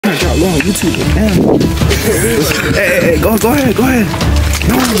got long YouTube, damn. Hey, go ahead.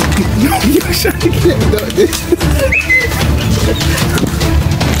 No, you shut the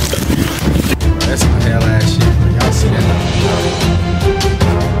That's some hell ass shit. Y'all see that?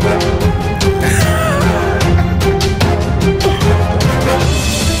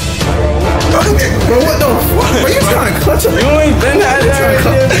 Bro, what the fuck? Bro, you trying to clutch up? You ain't been out there.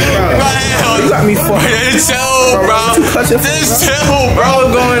 You got me fucked. Just chill, bro. Just chill, bro.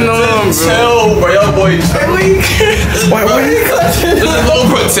 What's going on, bro? Chill, bro. Y'all boys. Why you clutching? There's a little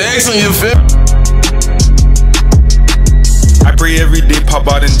protection, you feel? I pray every day, pop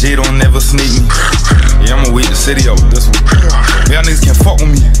out and Jay don't never sneak me. Yeah, I'ma wait the city up with this one. Y'all niggas can't fuck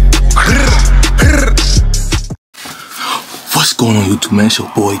with me. What's going on, YouTube, man? It's your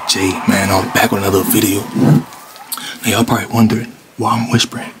boy Jay, man. I'm back with another video. Now, y'all probably wondering why I'm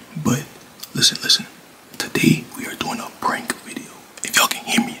whispering, but listen. Today, we are doing a prank video. If y'all can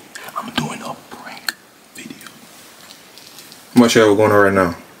hear me, I'm doing a prank video. How much y'all going on right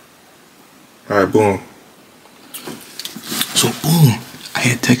now? Alright, boom. So, boom. I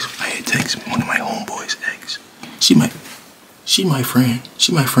had text one of my homeboys' ex. She my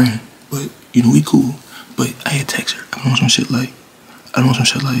friend, but, you know, we cool. But I had text her. I don't know some shit like, I'm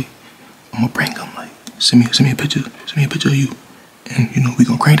gonna prank him, like, send me a picture of you. And, you know, we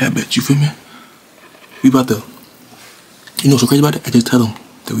gonna crank that bitch, you feel me? We about to, you know what's so crazy about it? I just tell him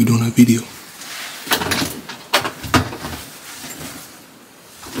that we doing a video.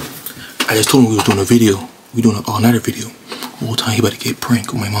 I just told him we was doing a video. We doing an all-nighter video. The whole time he about to get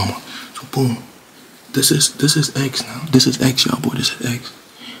pranked with my mama. So boom. This is X now. This is X, y'all boy. This is X.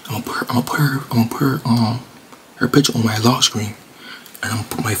 I'm gonna put her picture on my lock screen, and I'm gonna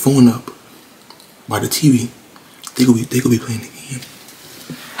put my phone up by the TV. They could be playing the game.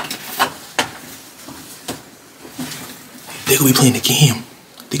 They could be playing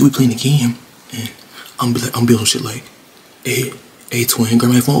the game. And I'm be on shit like, hey twin,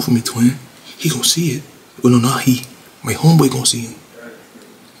 grab my phone for me, twin. He gonna see it. Well, no, not he. My homeboy gonna see him.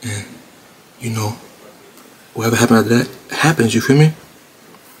 And you know, whatever happens after that happens. You feel me?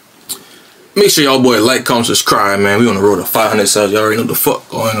 Make sure y'all boy like, comment, subscribe, man. We on the road to 500 subs. Y'all already know the fuck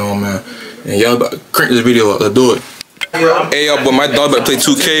going on, man. And y'all about to crank this video up. Let's do it. Hey, y'all boy, my dog about to play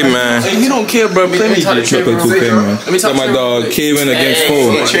 2K, man. Hey, you don't care, bro. Play me. Play 2K, man. Got my dog Kevin against Foe.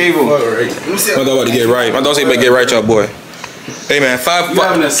 My dog about to get right. My dog say about to get right, y'all boy. Hey, man, 500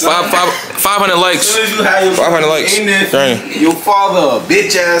 likes. 500 likes. Your father, a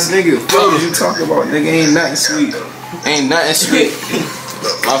bitch ass nigga. What you talking about? Nigga ain't nothing sweet.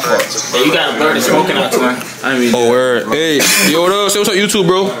 My fault. Hey, you got a bird smoking out tonight. I mean, oh, word. Hey, yo, what up? Say what's up, YouTube,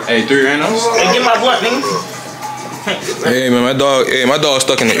 bro? Hey, 3 randoms. Hey, get my blunt, nigga. Hey, man, my dog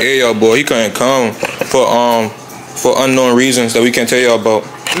stuck in the air, y'all boy. He couldn't come for unknown reasons that we can't tell y'all about.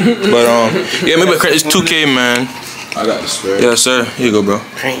 But yeah, maybe it's 2K, man. I got the spirit. Yes, sir. Here you go, bro.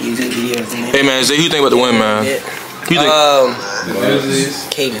 Prank YouTube videos, man. Hey, man, Zay, who you think about the win, man? Who you think?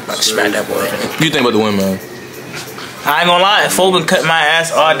 Kevin about to smack that boy. Who you think about the win, man? I ain't gonna lie, Foe been cutting my ass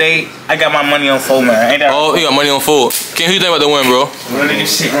all day. I got my money on Foe, man. Ain't that? Oh, he got money on Foe. Ken, who you think about the win, bro? Really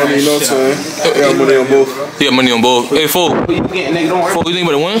shit. I mean, no time. I got money on both. He got money on both. Hey, Foe. You getting nigga? Don't worry. Foe, you think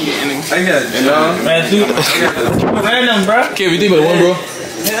about the win? I got it. Man, dude. Random, bro. Ken, you think about the win, bro?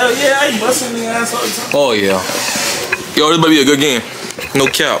 Hell yeah, I busting the ass all the time. Oh, yeah. Yo, this might be a good game. No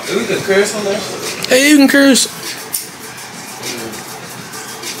cap. We can curse on that. Hey, you can curse.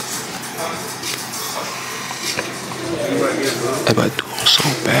 I about to do so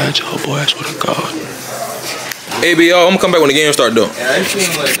bad, y'all boy. I swear to God. Hey, B, y'all, I'm gonna come back when the game start, though. Yeah, I feel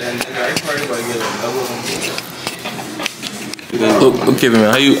like that nigga. I probably about to get a double. Look, Kevin,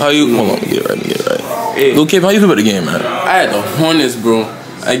 man. How you? Hold on, let me get it right. Hey. Look, Kevin, how you feel about the game, man? I had the Hornets, bro.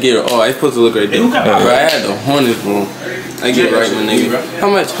 I get it. Oh, I supposed to look right there. Bro, I had the Hornets, bro. I get it right, my nigga. How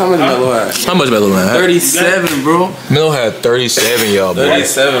much Melo had? How much Melo had? 37, bro. Melo had 37, y'all, boy.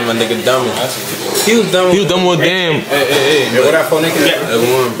 37, my nigga, dummy. He was dumb. He was done with the game. Hey, what that phone nigga? That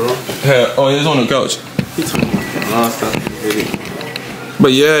one, bro. Oh, he was on the couch. He told me non-stop.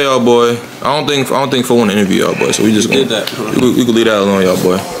 But yeah, y'all boy. I don't think Foe want to interview y'all boy. So we just gonna we can leave that alone, y'all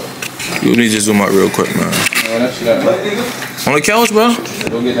boy. We need to just zoom out real quick, man. On the couch, bro.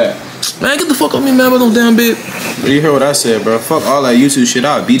 Go get that. Man, get the fuck off me, man, with no damn bit. You heard what I said, bro. Fuck all that YouTube shit.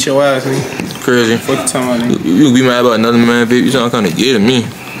 I'll beat your ass, nigga. Crazy. Fuck you talking about, nigga. You be mad about another man, baby. You sound kind of gay to me.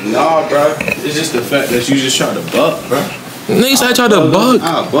 Nah, bro. It's just the fact that you just tried to buck, bro. Nigga said I tried to buck.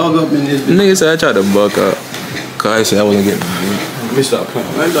 I'll bug up in this bitch. Nigga said I tried to buck up. Cause I said I wasn't getting it. Let me stop playing.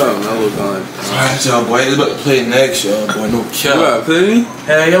 My dog, I was gone. Alright, y'all boy. It's about to play next, y'all boy. No cap. You about to play me?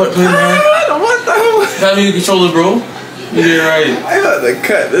 Hell yeah, about to play, man. What the hell? Have me the controller, bro. You did right. I got to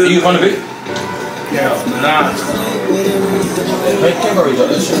cut this. You on the beat? Yeah, nah. Hey, can't worry about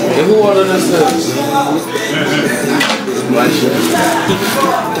that shit. Hey, who ordered this? My shit.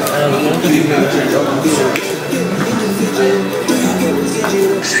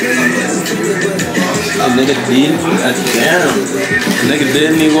 The nigga did. Damn. The nigga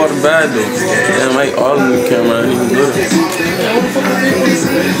didn't even water bad though. Damn, like all of the camera ain't even good.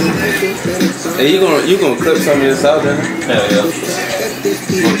 Hey, you gonna clip some of this out then? Hell yeah.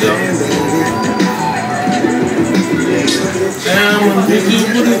 Damn,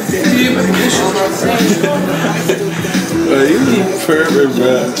 bro, you need perfect,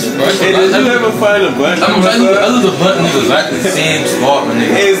 bro. Hey, did you ever find a button? I'm telling you, other the button is exactly the same spot, my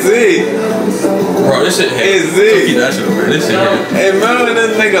nigga. Hey, Z. Bro, this shit Hey, hit. Z. Keep that shit over. This shit hit. Hey, remember when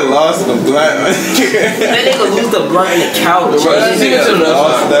this nigga lost the blunt? That nigga lose the blunt in the couch. Bro, that nigga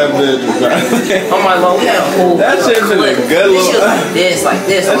lost that bitch, bro. Oh my lord, we had a whole. That shit been a good This shit little. like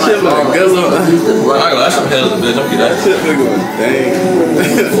this. That shit been a good little. I ain't gonna lie, some hell, bitch. Don't get that shit. Shit nigga was dang.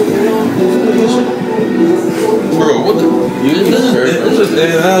 Bro, what the? This is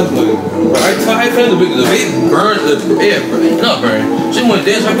dead ass, bro. I found the big burned the bro. Not burned. Shit went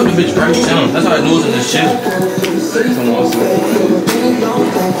dead, so I put the bitch right down. That's how I knew it was in this shit. Put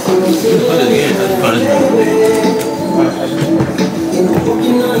it again. That's punishment.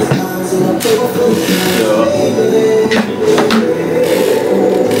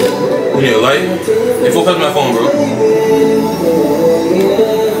 You need a light? Hey, focus my phone, bro.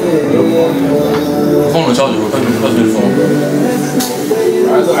 Phone on charger, bro. Pass me the phone, bro.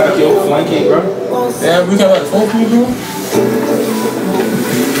 Alright, so like your flanking, bro. Yeah, we got like the phone for you, bro.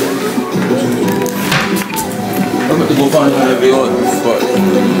 I'm about to go find that video. Fuck.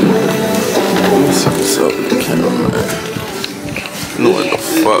 Let me see what's up with the camera, man. You know what the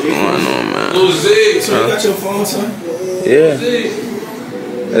fuck going on, man? Little Zig. So you got your phone, son?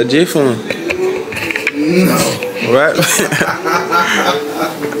 Yeah. A J phone. No. What?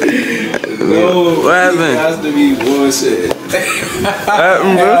 No. What happened? It has to be bullshit. What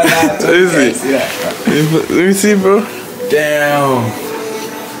happened, bro? Let me see, bro. Damn.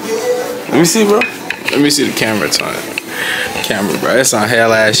 Let me see, bro. Let me see the camera time. Camera, bro. That's on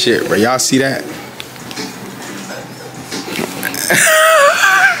hell ass shit, bro. Y'all see that?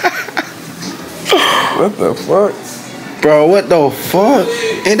 What the fuck? Bro, what the fuck?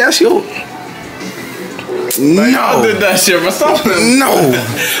 Ain't that your... No. Y'all did that shit, bro. Stop it. No.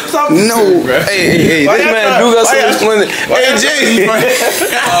 Stop it. No. Hey, this man do got some explaining. Hey, G.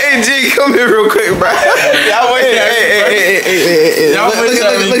 Hey, G, come here real quick, bro. Hey.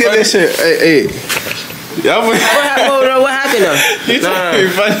 Look at this shit. Hey. Y'all What happened though? You trying to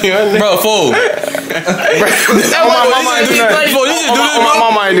be funny, Bro, fool. On my mama ain't do nothing. Fool, you just do this, On my bro.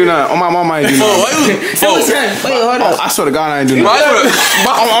 mama ain't do nothing. On my mama ain't do Fool, nothing. why you? Fool. Wait, hold up. I swear to God I ain't do Bro, nothing.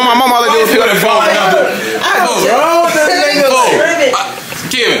 On my mama, all I do is pick up the phone.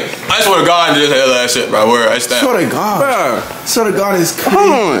 Kevin, I swear to God, this hell ass shit, bro. Where I stand. Swear to God. Swear to God is crazy. Hold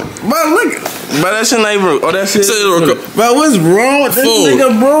on. Bro, look. Bro, that shit ain't bro. Oh, that shit. Bro, what's wrong with this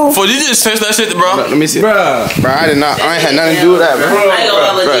nigga, bro? Fool, you just sense that shit, bro. Let me see. Bro, I did not. I ain't had nothing to do with that, bro. I ain't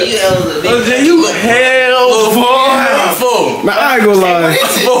gonna lie, legit, You hell, Fool. Man, I ain't gonna lie.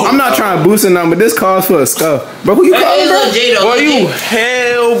 I'm not trying to boost a number. This calls for a scuff. Bro, who you calling, bro? Boy, you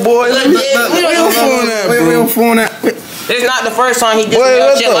hell, boy. Where your phone at, bro? Where your phone at? It's not the first time he did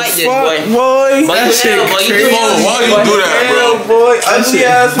some shit like this, boy. Boy, that shit crazy. Why you do that, bro? Boy, ugly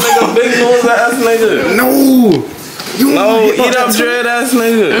ass nigga, big nose ass nigga. No. No, eat up dread ass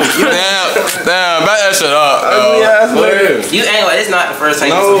nigga. Damn, back that shit up, Ugly ass nigga. You ain't like, it's not the first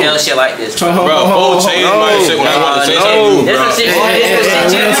time you did some hell shit like this. Bro, fool changed my shit when I wanted to say something, bro.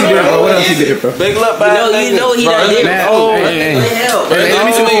 What else he did, bro? Big lip ass nigga. You know he done did it. Let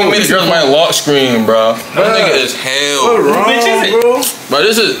me see nigga made the girls my lock screen, bro. This nigga is hell. What's wrong, bro? Bro,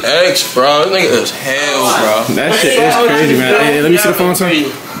 this is X, bro. This nigga is hell, bro. That shit is crazy, man. Hey, let me see the phone, son.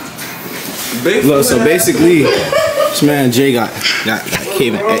 Look, so basically, this man Jay got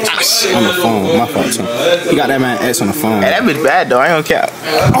Kevin X on the phone. My fault, son. He got that man X on the phone. Hey, that bitch bad though. I ain't gonna cap.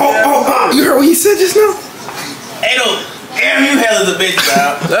 Oh, you heard what he said just now? Hey, no. Damn, you hell is a bitch,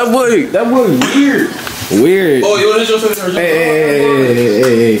 bro. That boy weird. Weird. Oh, yo, this your sister.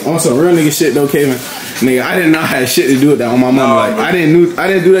 Hey. On some real nigga shit though, Kevin. Nigga, I did not have shit to do with that on my mama. Like, I didn't do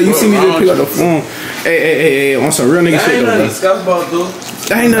that. You see me just pick up the phone. Hey, on some real nigga shit though, bro.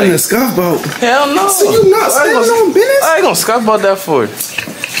 That ain't nothing to scuff about. Hell no. So you not standing on business? I ain't gonna scuff about that for.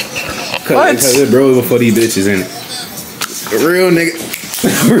 Cause it bros before these bitches in it. Real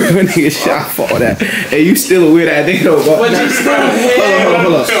nigga shot for all that. Hey, you still a weird ass nigga though, bro. Hold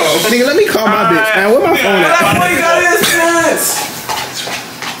up. Nigga, let me call my bitch, man. Where my phone at? pants.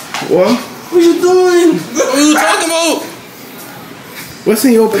 What? What you doing? What you talking about? What's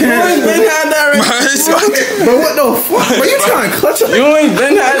in your pants? You ain't been had that Bro, what the fuck? Bro, you trying to clutch it? You ain't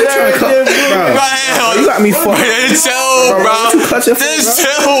been had that bro. You got me fucked. This chill, bro. What you clutching for, This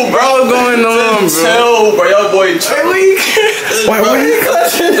chill, bro. going on, bro? Chill, bro. Y'all boy. Why are you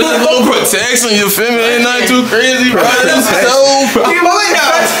clutching? This is a little protection, you feel me? Ain't nothing too crazy, bro. This chill, bro. What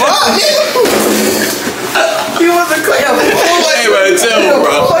the fuck? He wasn't clutching. Hey, bro, chill,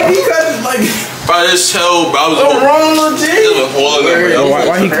 bro. He clutching like. Bro, this chill, bro. What's wrong, legit? This was holding it, bro.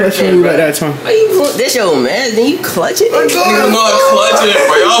 Why he clutching you like that, Tom? Why you put this your man? Then you clutch it. You know I'm clutching it,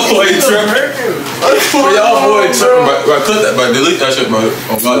 bro. Y'all boy tripping. Bro, y'all boy tripping, bro. Click that, bro. Delete that shit, bro.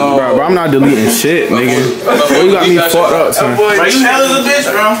 Oh, God. Bro, I'm not deleting shit, nigga. You got me fucked up, Tom. Bro, you hell is a bitch,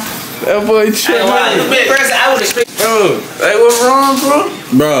 bro. That boy tripping. I would expect. Bro, hey, what's wrong, bro?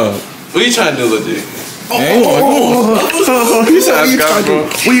 Bro. What you trying to do, legit? What you trying to do?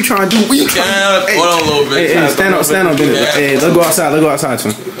 What you trying to do? Hold on a little bit. Hey, stand up, Billy. Hey, let's go outside,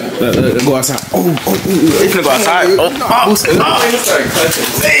 Twin. Let's go outside. Oh. You finna go outside?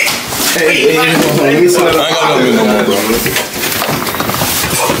 Hey, let me see that. I ain't got no bit no more, bro.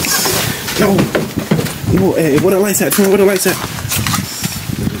 No, hey, where the lights at, Twin? Where the lights at?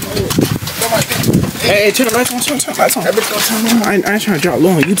 Hey, turn the lights on, turn the lights on. I ain't trying to drop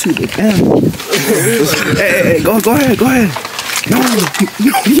low on YouTube, but damn. Hey, go ahead. No,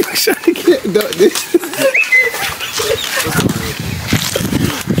 you trying to get this.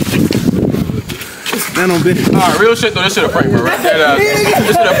 Stand on business. Alright, real shit though, this shit a prank, bro. Right there,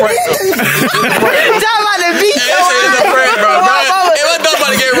 this shit a prank, though. Talking about the beat. This shit is a prank, bro. Hey, what the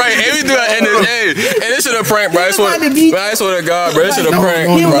about to get right? Hey, we do that in this. Hey, this shit a prank, bro. I swear to God, bro. This shit a prank,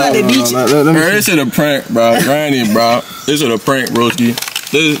 bro. This shit a prank, bro. Granny, bro. This shit a prank, broski.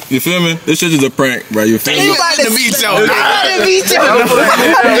 You feel me? This shit is a prank, bro. You feel me? You about to beat yo.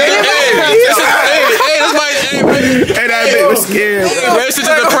 Hey, that bitch was scared. This shit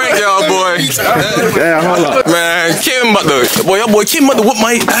is a prank, y'all, boy. Yeah, hold up. Man, Kim about to, Kim about to whoop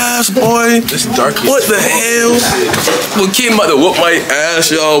my ass, boy. It's dark. What the hell? Boy, Kim about to whoop my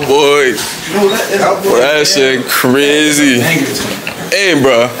ass, y'all, boy. That shit crazy. Hey,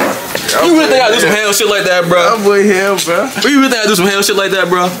 bro. You really think I do some hell shit like that, bro? That boy hell, bro. You really think I do some hell shit like that,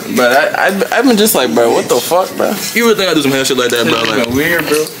 bro? But I've been just like, bro, what the fuck, bro? You really think I do some hell shit like that, bro? Like, weird,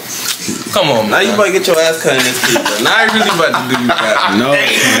 bro. Come on, man. Now you about to get your ass cut in this clip, bro. Now you really about to do that. No.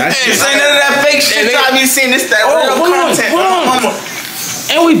 Hey, say none of that fake shit. I be seeing this, that real content.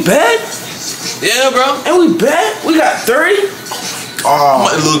 And we bet? Yeah, bro. And we bet? We got 30? I'm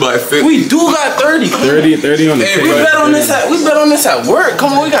about to lose by 50. We do got 30. 30 on the Hey, we bet on this at work.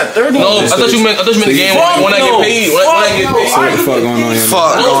 Come on, we got 30 No, on this. I thought you meant the game when I get paid. When I get paid. So what the fuck going on here?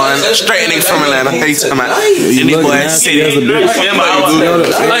 Fuck going. Straight nigga from Atlanta. Hey, I'm at any boy city. Like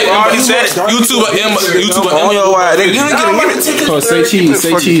I already said, YouTube On your wide. Nigga, you didn't get a ticket. Oh, say cheese.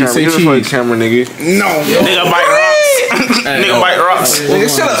 Camera, nigga. No. Nigga bite rocks. Nigga bite rocks. Nigga,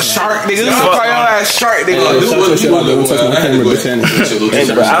 shut up, shark, nigga. Call your ass shark, nigga. Hey,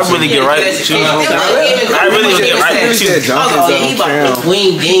 bro, I really get right with you. I really get right with you. He about to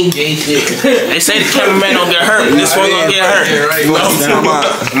wing ding J shit. They say the cameraman don't get hurt, but this one gonna get hurt.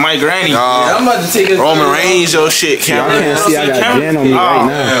 My granny. I'm about to take it. Roman Reigns, your shit, I camera. can't see. I got Jan on me right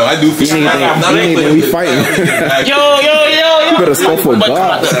now. I do. We fighting. Yo. You better score for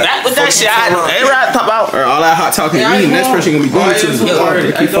God. That with that shit, I talk about. All that hot talking to me, next person gonna be doing it to me.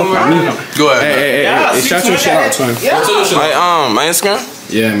 Go ahead. Hey, shout your shit out to him. My Instagram?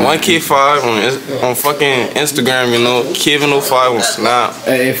 Yeah, man. 1K5 on fucking Instagram, you know. Kevin05 on Snap.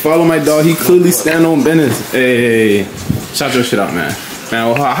 Hey, follow my dog. He clearly stand on business. Hey, shout your shit out, man.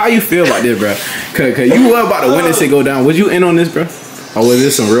 Man, how you feel about this, bro? Cause you were about to win this shit go down. Was you in on this, bro? Or was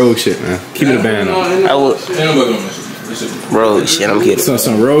this some road shit, man? Keep it a band on. I would. Road shit, I'm kidding.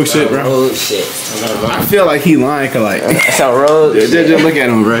 Some road shit, bro. Road shit. I feel like he lying, cause like Some road. just look at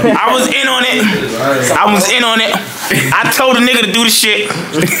him, bro. I was in on it. I told the nigga to do the shit.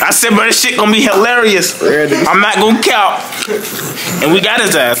 I said, bro, this shit gonna be hilarious. I'm not gonna count. And we got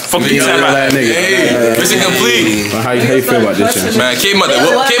his ass. Fuck you talking about. Hey, mission complete. How you feel about this shit? Man, came out to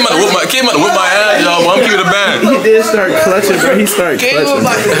whoop my ass, y'all. But I'm keeping the band. He did start clutching, bro. He started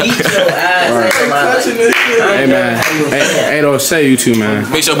clutching. Hey, man. Hey, don't say you two, man.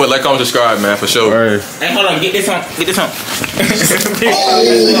 Make sure, but like, comment, subscribe, man, for sure. Hey, hold on, get this on.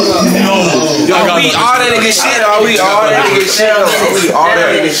 Yo, we all that nigga shit, or we all that nigga shit. Really all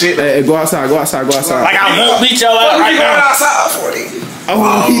that nigga shit. Hey, go outside. Like I won't beat y'all out right now. Outside for it. Oh,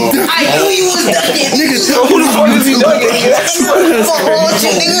 he ducked. I knew you was ducking. Nigga, who the fuck is he ducking?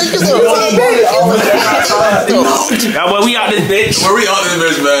 Y'all boy, we out this bitch. Where we out this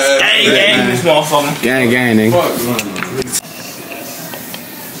bitch, man? Gang, this motherfucker. Gang, nigga.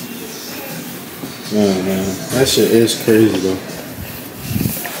 Man, that shit is crazy, bro.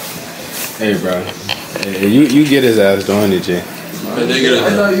 Hey, bro. Hey, you get his ass doing it, Jay. I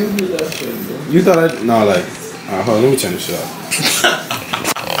thought you did that shit, bro. You thought I... No, like... Alright, hold on. Let me turn this shit off.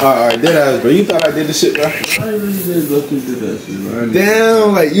 Alright, dead ass, bro. You thought I did the shit, bro? I really did go through that shit, bro.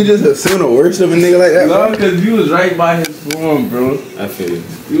 Damn, like, you just assume the worst of a nigga like that, bro? No, because you was right by his form, bro. I feel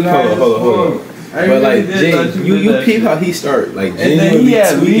you. Hold on. But, like, Jay, you peep how he start, like, genuinely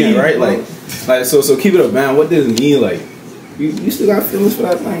tweaking, right? Like, so keep it up, man. What does it mean, like... You still got feelings for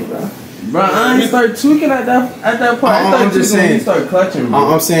that thing, bro? Bro, I ain't start tweaking at that point. I'm just saying. You start clutching,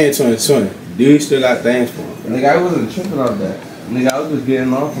 bro. I'm saying 2020. Dude, you still got things for him, bro. Nigga, I wasn't tripping off that. Nigga, I was just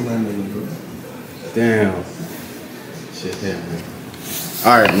getting off on that nigga, bro. Damn. Shit, man.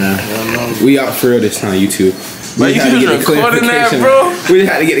 Alright, man. We out for real this time, YouTube. We had to get the clarification, bro. We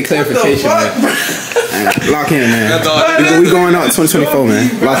had to get the clarification, man. Lock in, man. We going out 2024, man.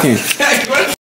 Lock in.